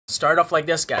Start off like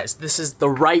this, guys. This is the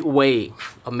right way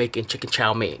of making chicken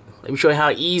chow mein. Let me show you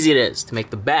how easy it is to make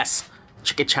the best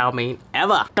chicken chow mein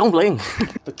ever. Don't blink.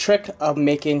 The trick of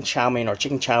making chow mein or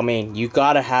chicken chow mein, you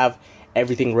gotta have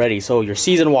everything ready. So your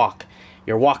seasoned wok,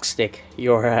 your wok stick,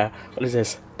 your what is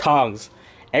this? Tongs,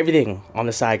 everything on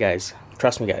the side, guys.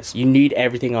 Trust me, guys. You need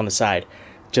everything on the side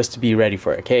just to be ready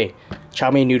for it. Okay,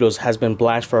 chow mein noodles has been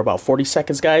blanched for about 40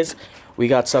 seconds, guys. We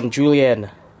got some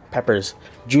julienne peppers,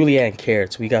 julienne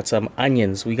carrots, we got some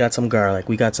onions, we got some garlic,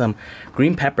 we got some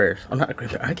green pepper. Oh, not green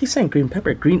pepper. I keep saying green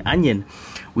pepper, green onion.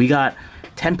 We got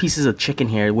 10 pieces of chicken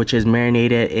here, which is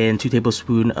marinated in 2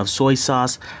 tablespoons of soy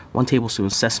sauce, 1 tablespoon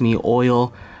of sesame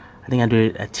oil. I think I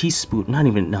did a teaspoon, not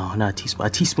a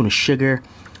teaspoon of sugar,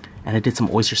 and I did some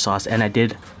oyster sauce, and I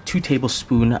did 2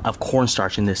 tablespoons of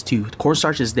cornstarch in this too.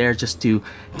 Cornstarch is there just to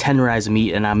tenderize the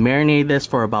meat, and I marinated this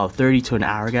for about 30 to an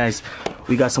hour, guys.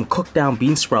 We got some cooked down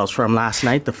bean sprouts from last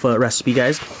night, the pho recipe,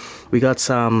 guys. We got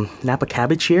some Napa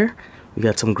cabbage here. We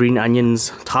got some green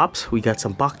onions tops. We got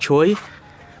some bok choy.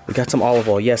 We got some olive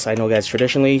oil. Yes, I know, guys,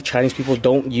 traditionally Chinese people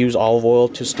don't use olive oil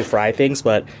just to fry things,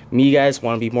 but me, guys,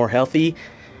 want to be more healthy.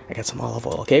 I got some olive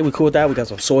oil. Okay, we cool with that. We got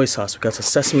some soy sauce. We got some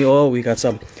sesame oil. We got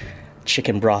some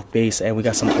chicken broth base, and we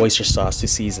got some oyster sauce to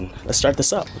season. Let's start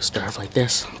this up. We'll start off like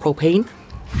this. Propane,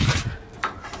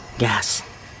 gas,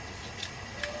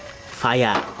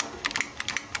 fire.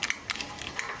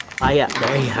 Fire.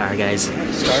 There you are, guys.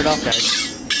 Start it off, guys.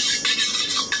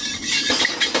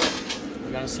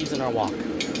 We're gonna season our wok.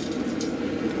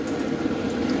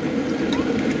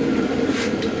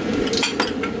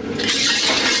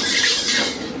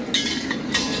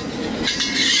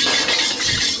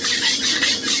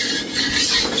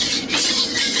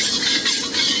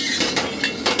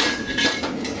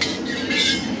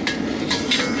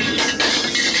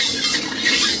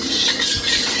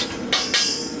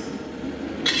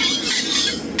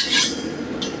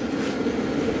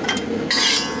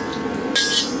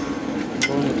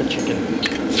 With the chicken.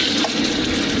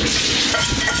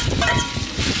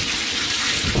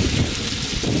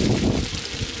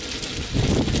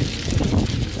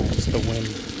 That's the wind.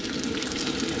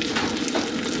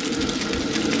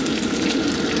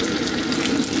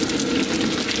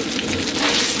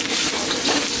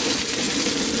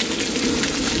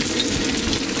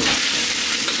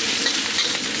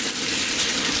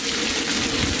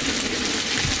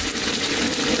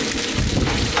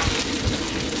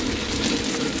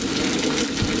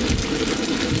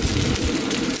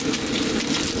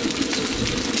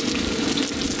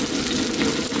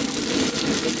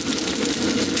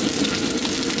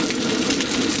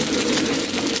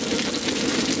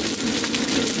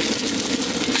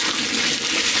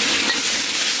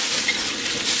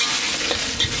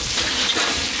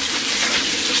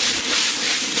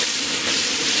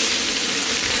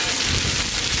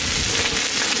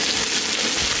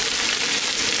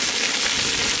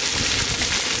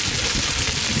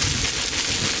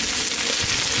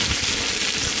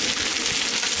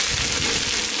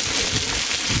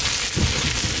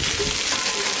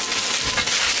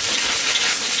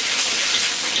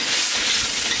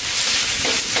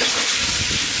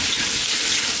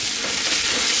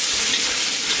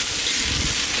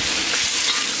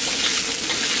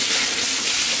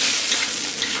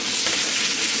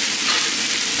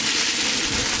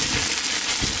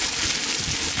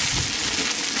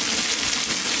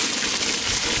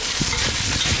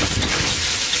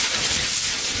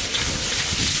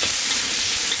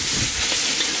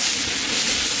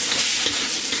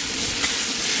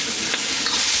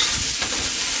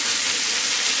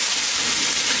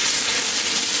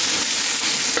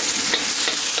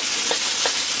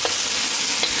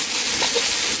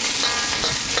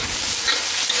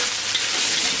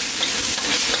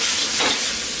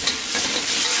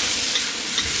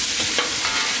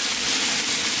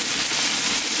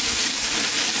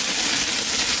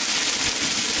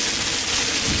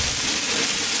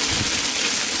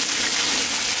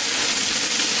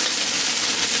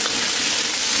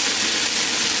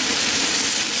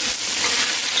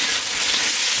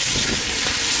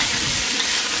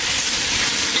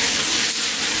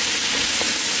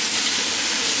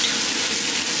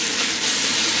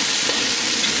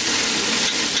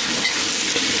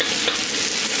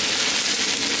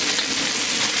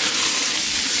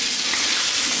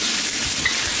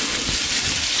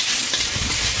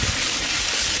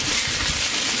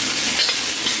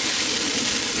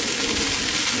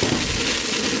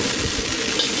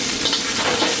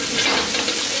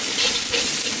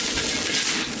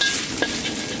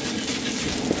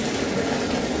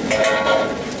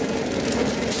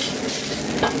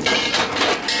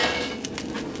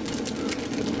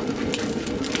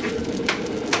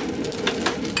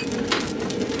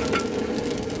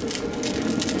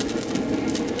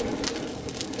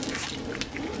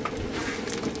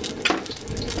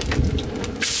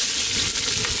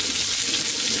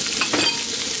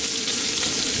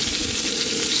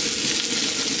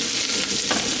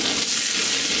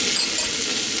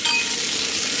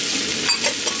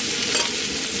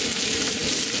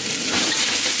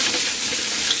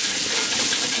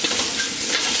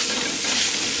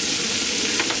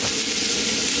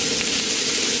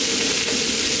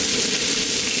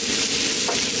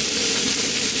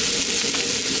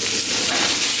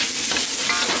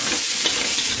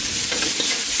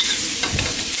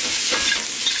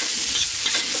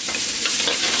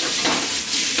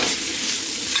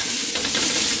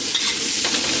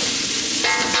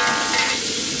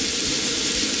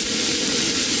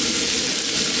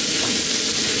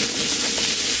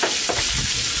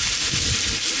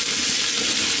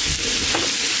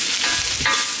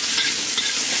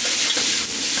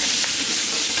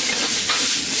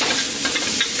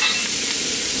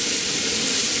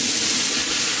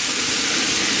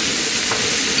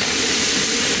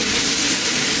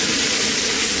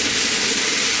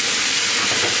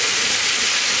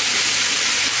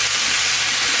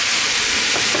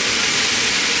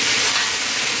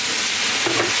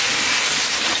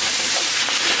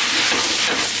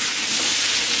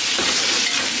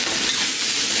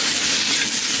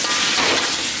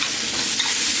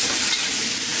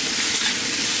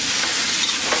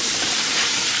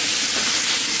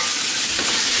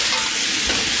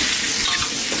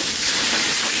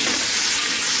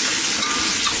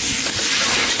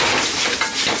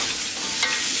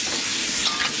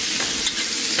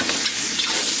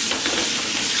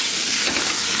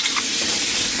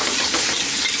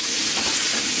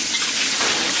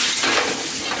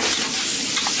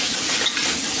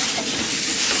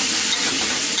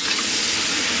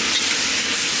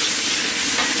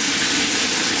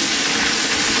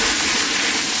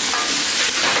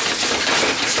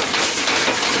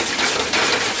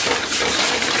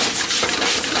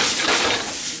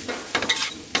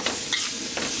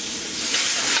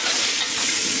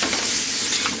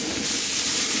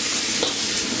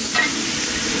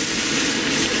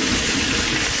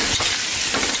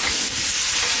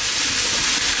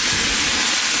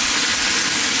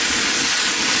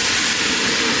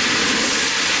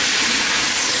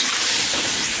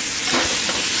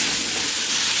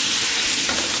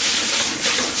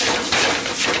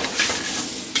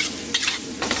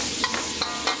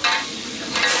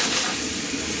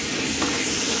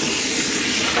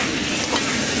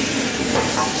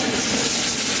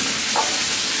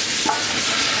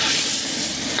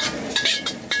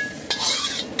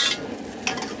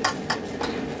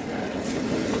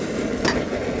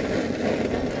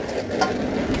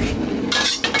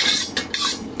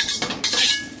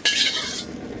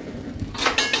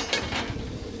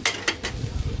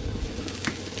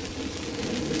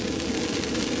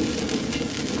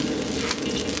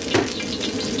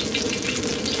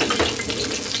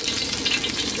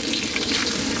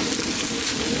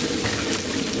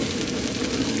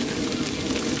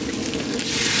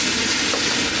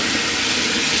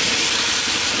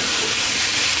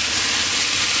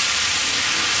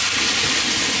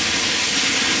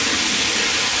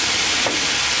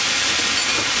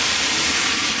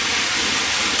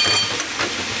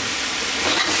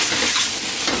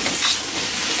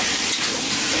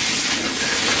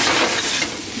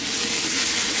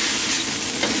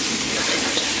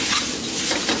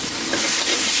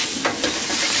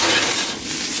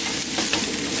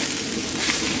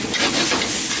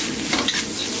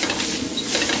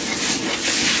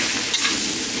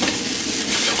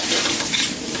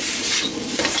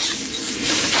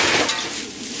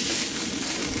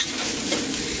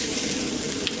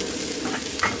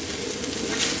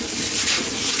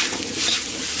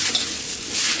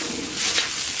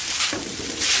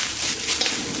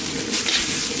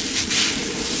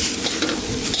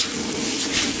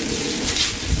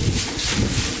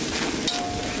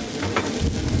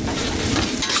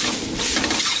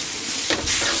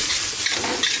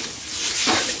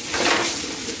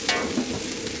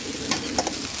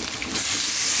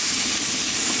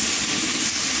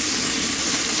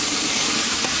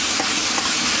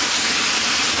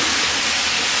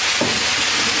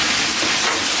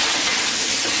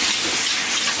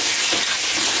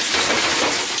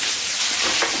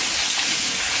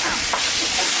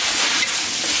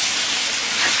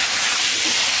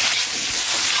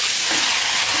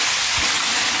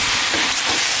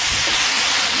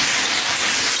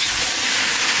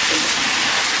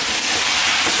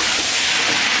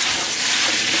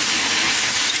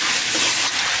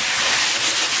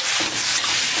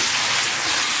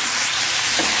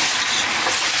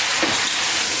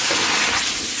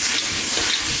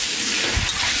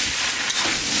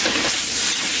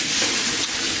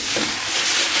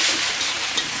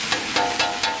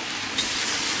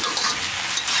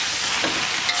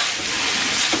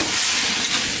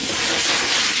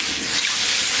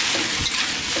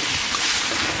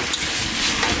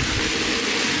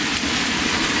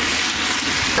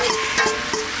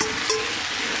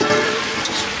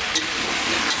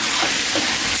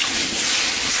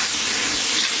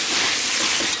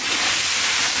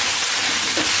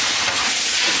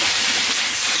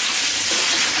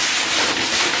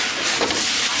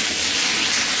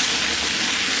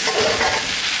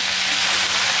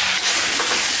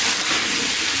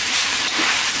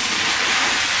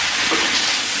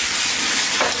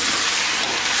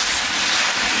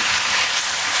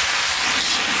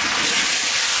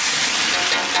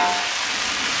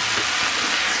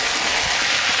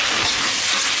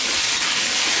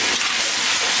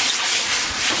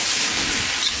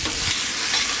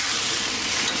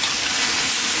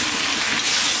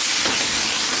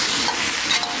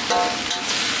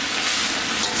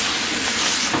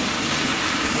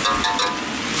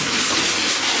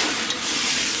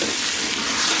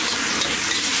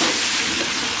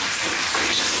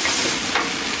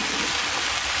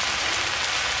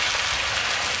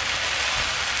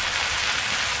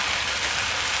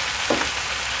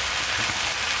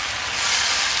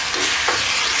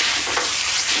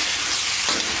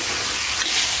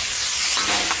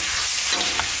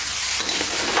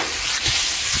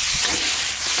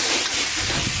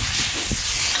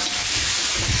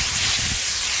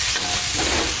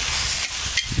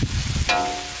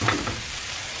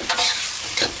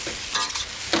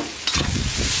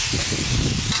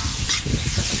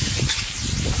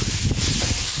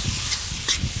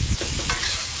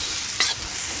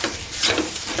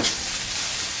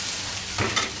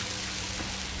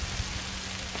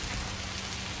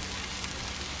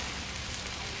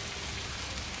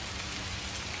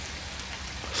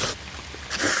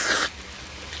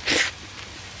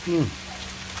 Try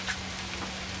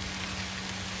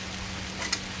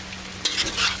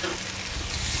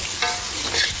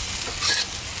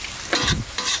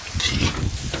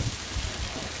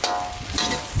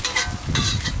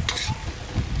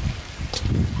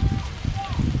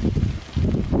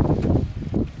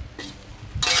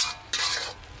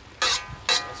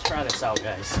this out,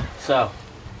 guys. So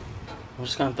I'm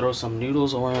just gonna throw some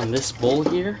noodles over in this bowl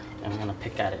here, and I'm gonna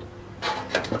pick at it.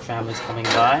 My family's coming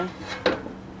by,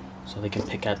 so they can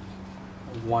pick at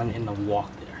one in the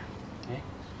wok there.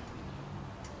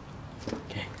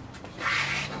 Okay.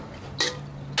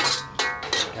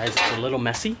 Guys, it's a little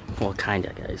messy. Well,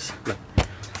 kinda, guys. Look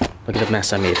at the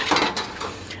mess I made.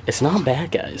 It's not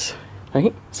bad, guys.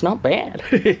 Right? It's not bad.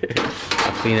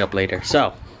 I'll clean it up later.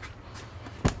 So.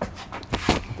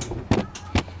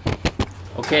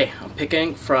 Okay, I'm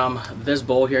picking from this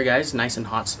bowl here, guys, nice and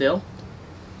hot still.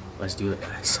 Let's do it,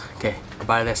 guys. Okay,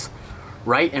 buy this.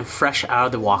 Right and fresh out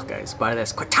of the wok, guys. Buy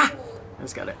this. Quick, ta!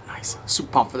 Let's get it. Nice.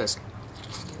 Super pumped for this.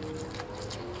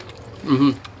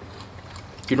 You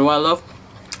know what I love?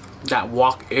 That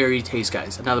wok airy taste,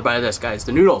 guys. Another bite of this, guys.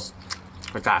 The noodles.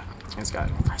 Quick, ta! Let's get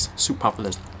it. Nice. Super pumped for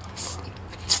this.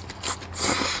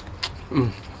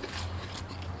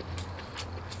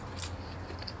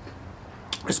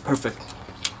 It's perfect.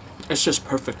 It's just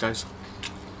perfect, guys.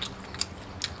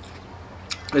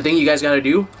 The thing you guys gotta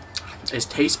do is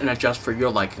taste and adjust for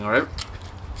your liking, alright?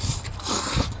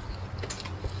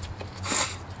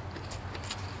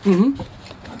 You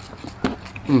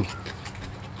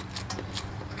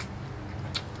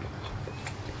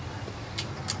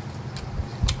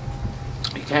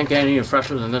can't get any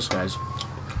fresher than this, guys.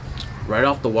 Right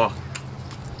off the wok.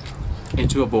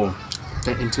 Into a bowl.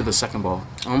 Then into the second bowl.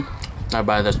 I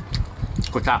buy this.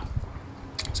 Quick top.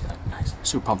 It's got nice.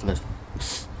 Super pumped for this.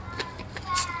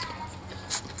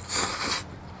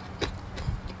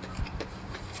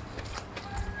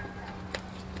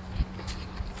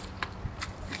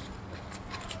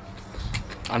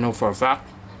 I know for a fact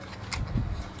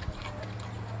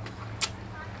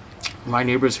my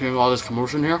neighbor's hearing all this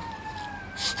commotion here.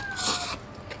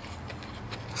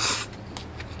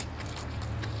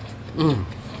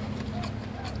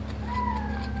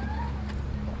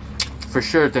 For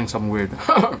sure thinks I'm weird.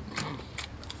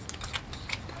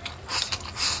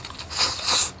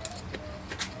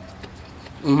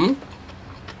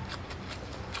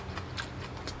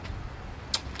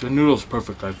 The noodle's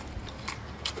perfect, guys.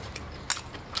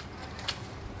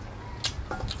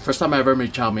 First time I ever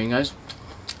made chow mein, guys.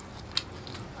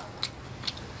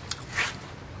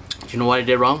 You know what I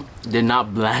did wrong? Did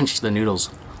not blanch the noodles.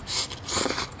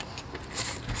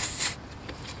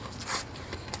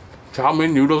 Chow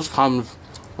mein noodles comes,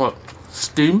 what,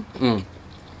 steam?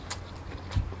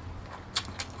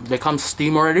 They come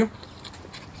steam already.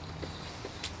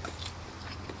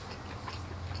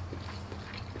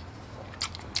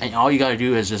 And all you gotta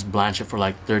do is just blanch it for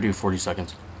like 30 or 40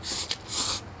 seconds.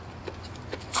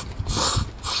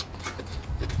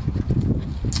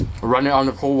 Run it on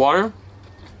the cold water.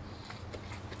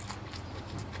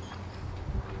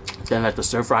 Then let the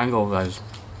stir frying go, guys.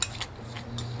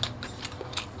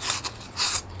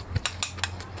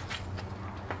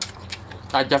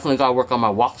 I definitely gotta work on my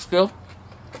wok skill.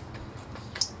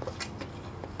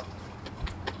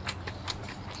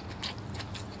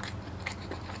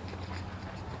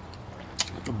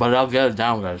 But I'll get it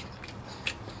down, guys.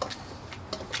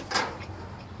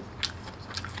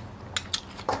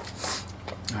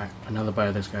 Alright, another bite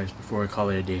of this, guys, before we call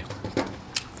it a day.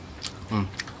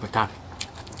 Quick time.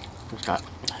 Just got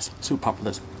nice. Super pumped for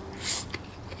this.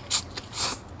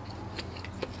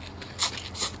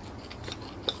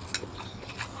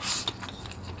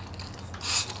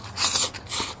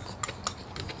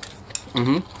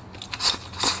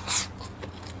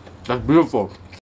 That's beautiful.